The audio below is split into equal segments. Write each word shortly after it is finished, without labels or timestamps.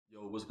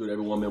What's good,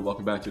 everyone, man?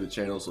 Welcome back to the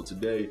channel. So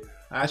today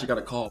I actually got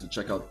a call to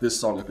check out this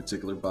song in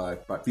particular by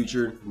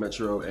Future,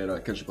 Metro,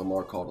 and Kendrick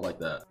Lamar called Like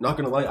That. Not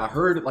gonna lie, I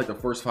heard like the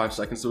first 5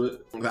 seconds of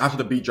it. After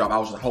the beat drop, I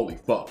was like, holy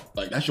fuck,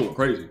 like that shit went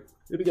crazy.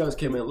 If you guys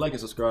came in, like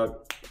and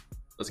subscribe.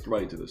 Let's get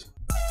right into this.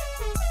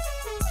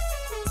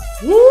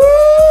 Woo!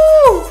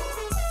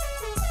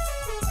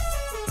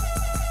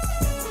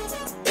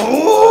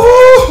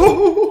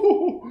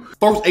 Oh!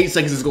 First 8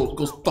 seconds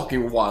goes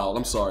fucking wild.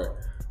 I'm sorry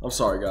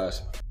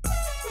guys.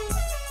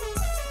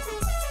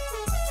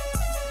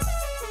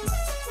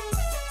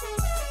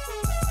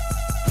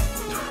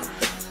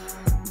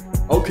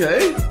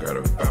 Okay.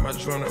 Gotta find my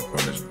joint up on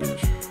this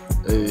bitch.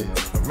 Hey.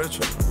 I miss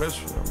you.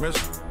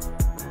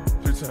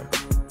 3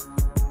 times.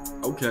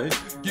 Okay.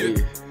 Yeah.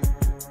 Hey.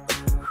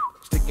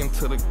 Sticking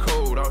to the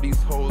code, all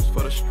these hoes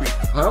for the street.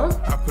 Huh?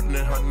 I put it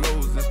in her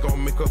nose, it's gonna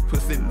make her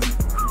pussy leak.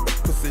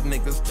 Pussy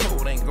niggas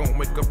told ain't gonna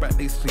wake up at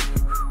they sleep.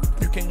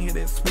 You can't hear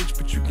that switch,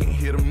 but you can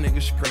hear them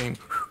niggas scream.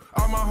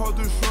 All my hoes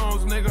do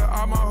shrooms, nigga,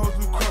 all my hoes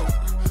do coke.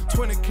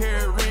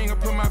 20-carat ring, I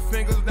put my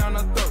fingers down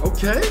her throat.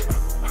 Okay.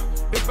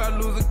 If I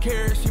lose a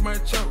carrot, she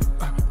might choke.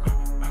 I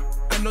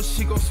know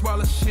she gon'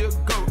 swallow, she'll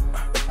go.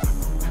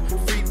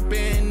 Free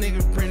band,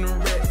 nigga, bring the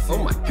rats in.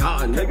 Oh my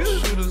god, nigga.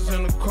 Shooters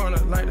in the corner,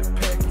 like the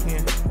pack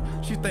in.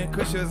 She think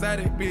cause she was out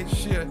it, bitch,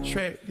 she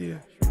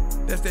attractive.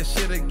 That's that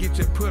shit that get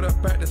you put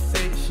up at the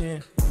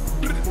section.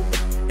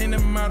 And the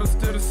model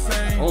still the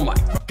same. Oh my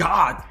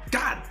god.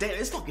 God damn,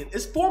 it's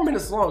 4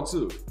 minutes long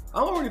too.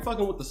 I'm already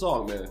fucking with the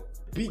song, man.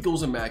 Beat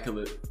goes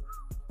immaculate.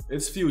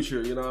 It's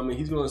Future, you know what I mean?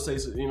 He's gonna say,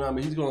 you know what I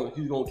mean? He's gonna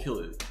kill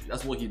it.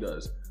 That's what he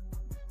does.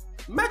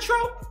 Metro?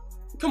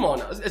 Come on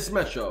now, it's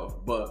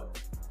Metro, but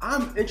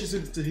I'm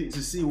interested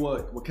to see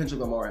what Kendrick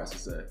Lamar has to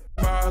say.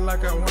 Ball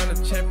like I won a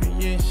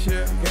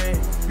championship game.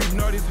 You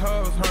know these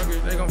hoes hungry,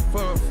 they gon'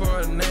 fuck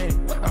for a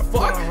name. What the I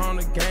fuck? her on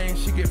the game,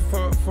 she get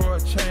fucked for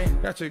a chain.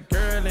 Got your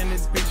girl in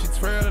this bitch, she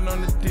twirling on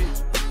the dick.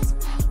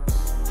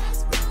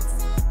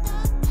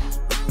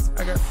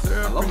 I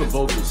love the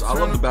vocals. I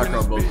love the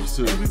background vocals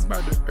too. We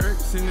about to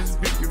irks in this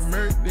bitch, get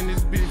murked in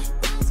this bitch.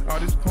 All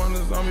these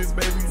pointers on me,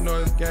 baby, you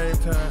know it's game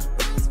time.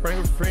 Bring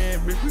a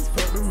friend, bitch, we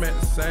fuck them at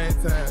the same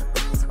time.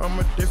 I'm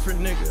a different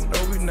nigga, no,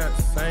 we not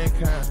the same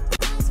kind.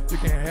 You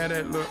can have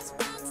that look,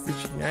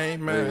 bitch, you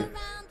ain't mine.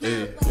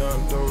 Hey.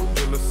 Young dope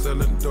dealer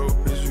selling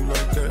dope, is you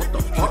like that? What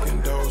the fuck?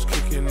 Kicking doors,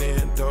 kicking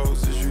in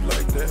doors, is you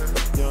like that?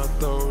 Young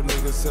throw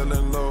nigga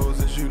selling lows,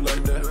 is you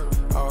like that?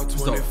 All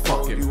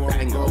 24, you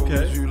won't go,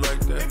 okay? is you like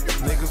that?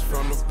 Niggas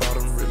from the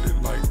bottom really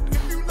like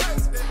that.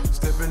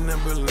 Stepping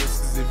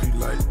ambulances if you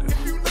like that.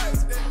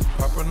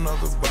 Pop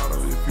another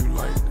bottle if you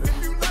like that.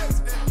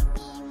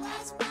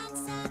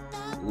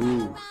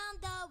 Ooh.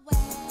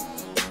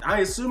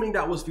 I assuming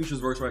that was Future's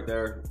verse right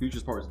there.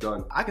 Future's part is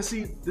done. I can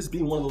see this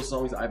being one of those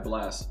songs that I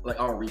blast like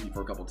on repeat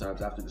for a couple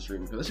times after the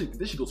stream because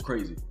this shit goes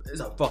crazy.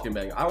 It's a fucking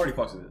banger. I already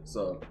fucks with it,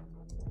 so.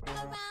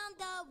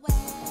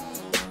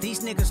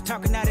 These niggas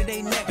talking out of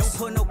their neck. Don't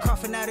put no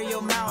coughing out of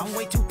your mouth. I'm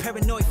way too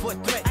paranoid for a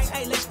threat.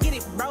 Hey, let's get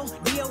it, bro.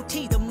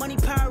 DOT, the money,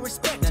 power,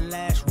 respect. The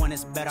last one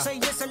is better. Say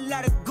yes, a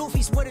lot of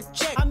goofies with a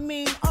check. I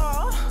mean,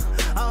 I'll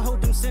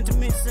hold them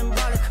sentiments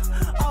symbolic.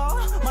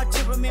 My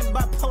temperament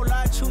bipolar,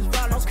 I choose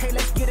violence. Okay,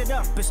 let's get it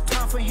up. It's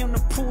time for him to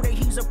prove that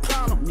he's a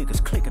problem.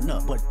 Niggas clicking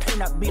up, but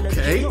cannot be like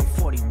okay.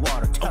 40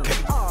 water. Tell him,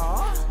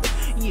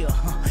 yeah,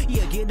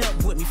 get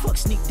up with me. Fuck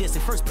sneak this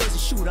and first person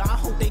shooter. I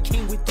hope they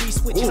came with 3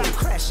 switches. I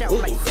crash out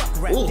like fuck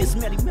rap. This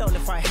Melly Mel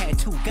if I had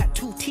to. Got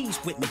 2 T's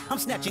with me. I'm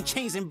snatching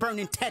chains and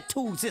burning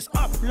tattoos. It's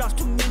up. Lost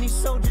too many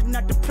soldiers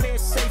not to play it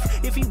safe.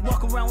 If he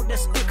walk around with that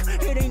stick,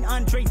 it ain't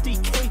Andre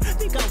 3K.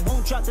 Think I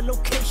won't drop the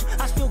location.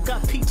 I still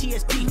got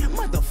PTSD.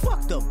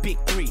 Motherfuck the big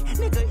 3.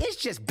 Nigga, it's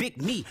just big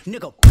me.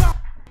 Nigga.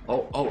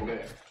 Oh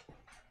man.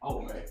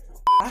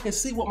 I can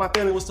see what my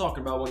family was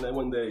talking about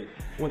when they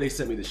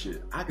sent me this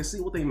shit. I can see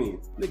what they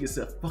mean. Niggas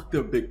said, fuck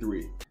the big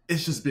 3.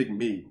 It's just big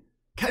me.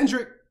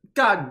 Kendrick,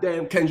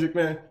 goddamn Kendrick,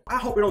 man. I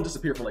hope it don't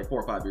disappear for like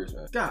 4 or 5 years,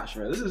 man. Gosh,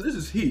 man, this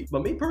is heat.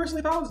 But me personally,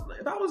 if I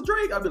was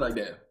Drake, I'd be like,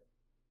 damn.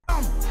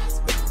 I'm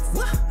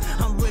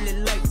really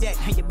like that.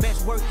 And your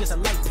best work is a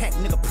light pack,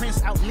 nigga.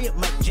 Prince outlived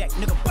Mike Jack,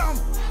 nigga. Boom.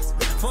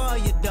 For all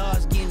your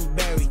dogs getting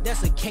buried,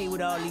 that's a K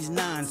with all these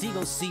 9s. He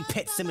gon' see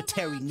Pet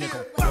Cemetery,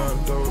 nigga.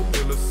 Young dope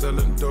dealer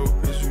selling dope,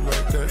 is you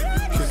like that?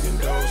 Kicking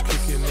doors,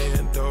 kicking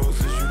in doors,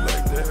 is you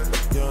like that?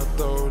 Young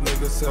throw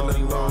nigga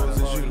selling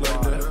lows, is you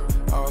like that?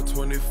 All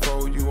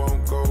 24, you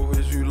won't go,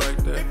 is you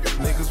like that?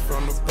 Niggas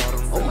from the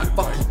bottom, oh my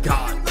fucking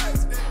god.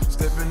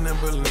 Stepping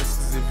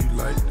ambulances if you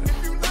like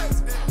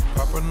that.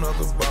 Pop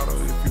another bottle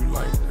if you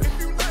like that.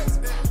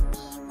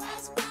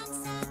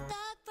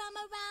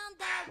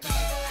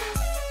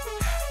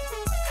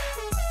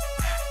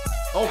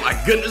 Oh my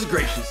goodness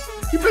gracious.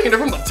 You bringing it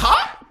from the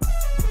top?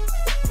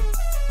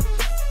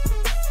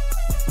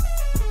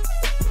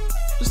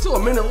 There's still a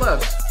minute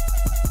left.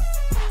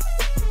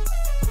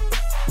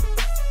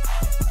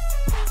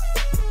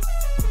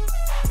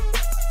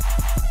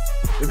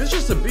 If it's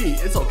just a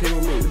beat, it's okay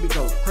with me. It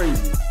becomes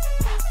crazy.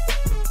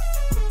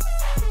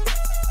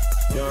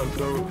 Young young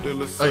dope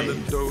dealer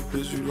selling dope.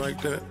 Is you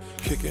like that?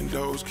 Kicking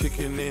doors,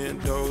 kicking in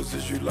doors.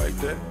 Is you like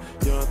that?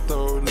 Young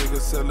throw nigga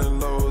selling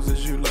lows.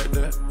 Is you like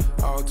that?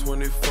 All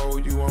 24,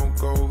 you won't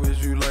go.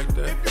 Is you like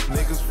that?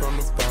 Niggas from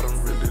the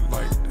bottom really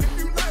like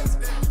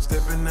that.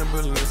 Stepping in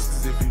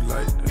balances if you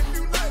like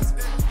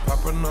that.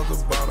 Pop another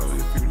bottle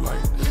if you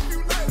like that.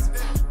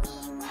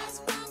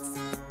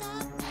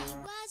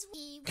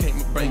 Came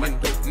up bringing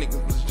dope,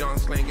 niggas was John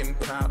slanging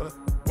powder.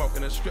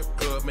 Walking a strip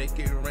club, make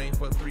it rain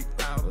for 3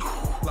 hours.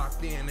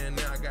 Locked in and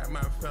now I got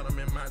my phantom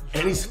in my.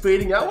 And he's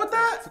fading out with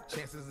that? Took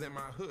chances in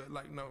my hood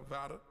like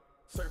Nevada.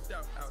 Surfed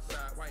out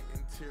outside, white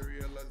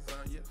interior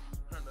lasagna.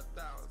 100,000s,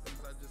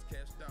 I just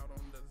cashed out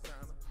on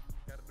designer.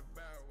 Got a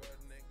devour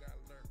and then got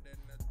learned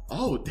that.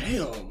 Oh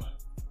damn.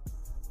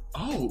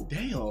 Oh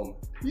damn.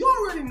 You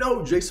already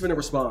know Drake's finna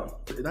respond.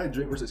 If that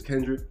Drake versus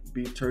Kendrick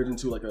beef turns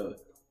into like a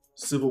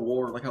civil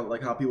war, like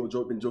how people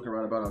been joking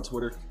around about on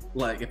Twitter.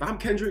 Like if I'm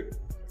Kendrick,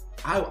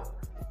 I'm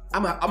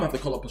gonna have to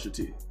call up Pusha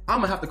T. I'm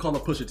gonna have to call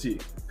up Pusha T.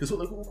 Cause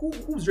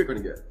who's Drake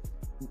gonna get?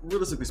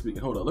 Realistically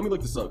speaking, hold on, let me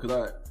look this up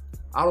because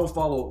I don't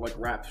follow like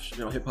rap,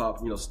 hip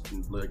hop,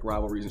 like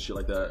rivalries and shit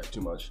like that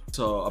too much.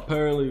 So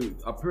apparently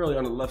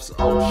on the left side,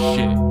 oh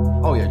shit,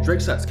 oh yeah,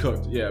 Drake's set's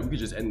cooked. Yeah, we could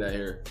just end that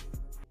here.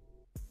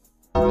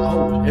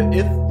 Oh,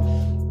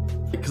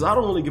 because I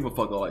don't really give a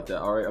fuck all like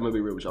that. All right, I'm gonna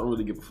be real with you. I don't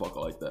really give a fuck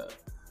all like that.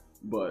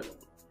 But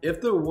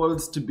if there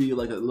was to be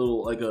like a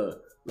little like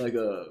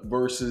a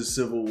versus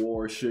civil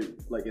war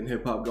shit like in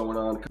hip hop going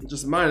on,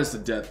 just minus the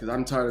death, because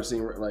I'm tired of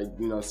seeing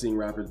seeing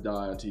rappers die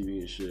on TV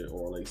and shit,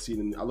 or like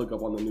I look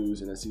up on the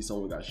news and I see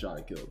someone got shot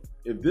and killed.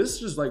 If this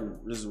just like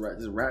this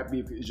rap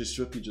beef is just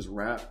strictly just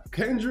rap,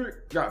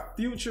 Kendrick got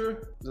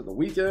Future, is it The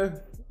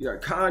Weeknd, you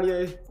got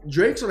Kanye,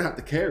 Drake's gonna have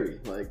to carry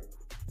like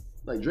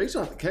Drake's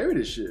gonna have to carry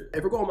this shit.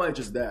 If we're going by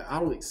just that, I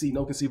don't see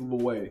no conceivable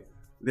way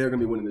they're gonna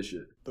be winning this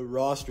shit. The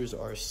rosters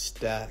are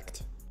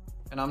stacked.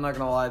 And I'm not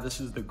gonna lie, this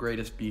is the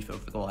greatest beef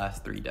over the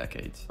last 3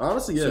 decades.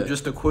 Honestly, yeah. So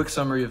just a quick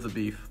summary of the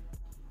beef.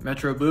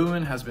 Metro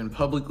Boomin has been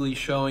publicly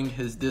showing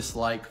his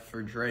dislike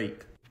for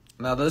Drake.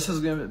 Now this has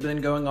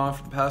been going on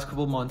for the past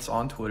couple months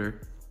on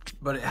Twitter,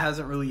 but it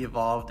hasn't really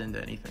evolved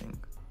into anything.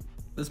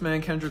 This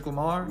man, Kendrick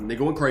Lamar, they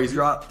going crazy,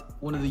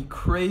 dropped one of the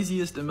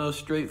craziest and most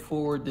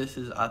straightforward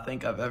disses I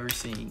think I've ever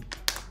seen,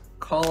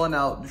 calling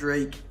out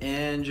Drake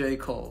and J.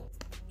 Cole.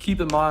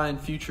 Keep in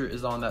mind, Future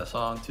is on that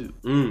song too.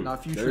 Now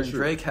Future and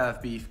Drake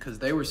have beef because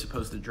they were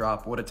supposed to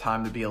drop What a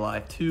Time to Be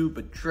Alive 2,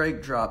 but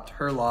Drake dropped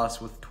Her Loss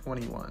with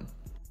 21.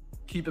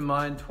 Keep in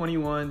mind,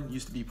 21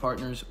 used to be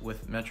partners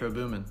with Metro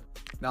Boomin.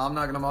 Now I'm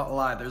not gonna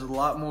lie, there's a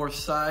lot more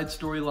side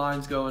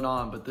storylines going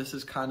on, but this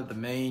is kind of the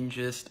main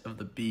gist of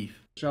the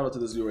beef. Shout out to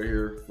this dude right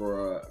here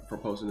for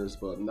posting this,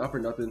 but not for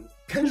nothing,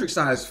 Kendrick's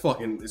side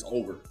is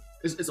over.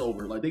 It's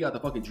over. Like, they got the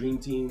fucking Dream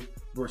Team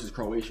versus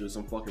Croatia,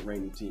 some fucking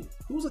random team.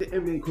 Who's like the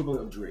NBA equivalent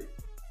of Drake?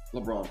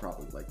 LeBron,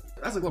 probably. Like,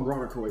 that's like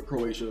LeBron or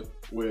Croatia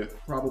with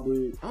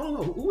probably, I don't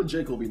know, who would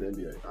J. Cole be in the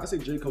NBA? I say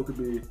J. Cole could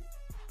be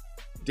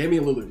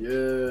Damian Lillard,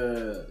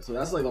 yeah. So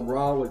that's like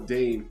LeBron with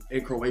Dame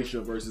in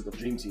Croatia versus the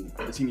Dream Team,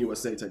 the Team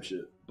USA type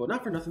shit. But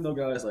not for nothing though,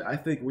 guys. Like, I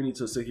think we need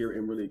to sit here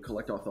and really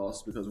collect our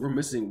thoughts because we're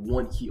missing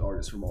one key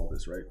artist from all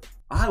this, right?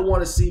 I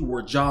want to see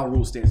where Ja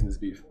Rule stands in this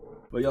beef.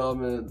 But y'all,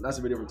 man, that's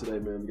the video for today,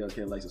 man. You guys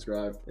can like,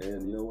 subscribe,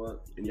 and you know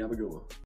what? And you have a good one.